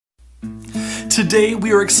Today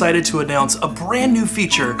we are excited to announce a brand new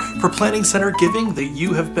feature for Planning Center Giving that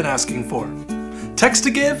you have been asking for. Text to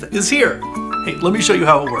Give is here. Hey, let me show you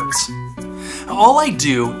how it works. All I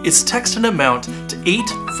do is text an amount to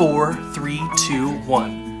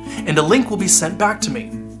 84321, and a link will be sent back to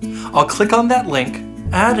me. I'll click on that link,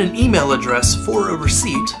 add an email address for a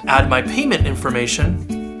receipt, add my payment information,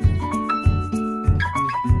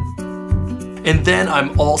 and then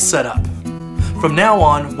I'm all set up. From now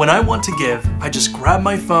on, when I want to give, I just grab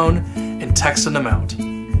my phone and text an amount.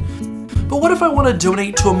 But what if I want to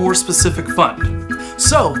donate to a more specific fund?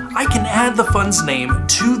 So I can add the fund's name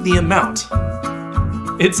to the amount.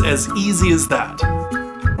 It's as easy as that.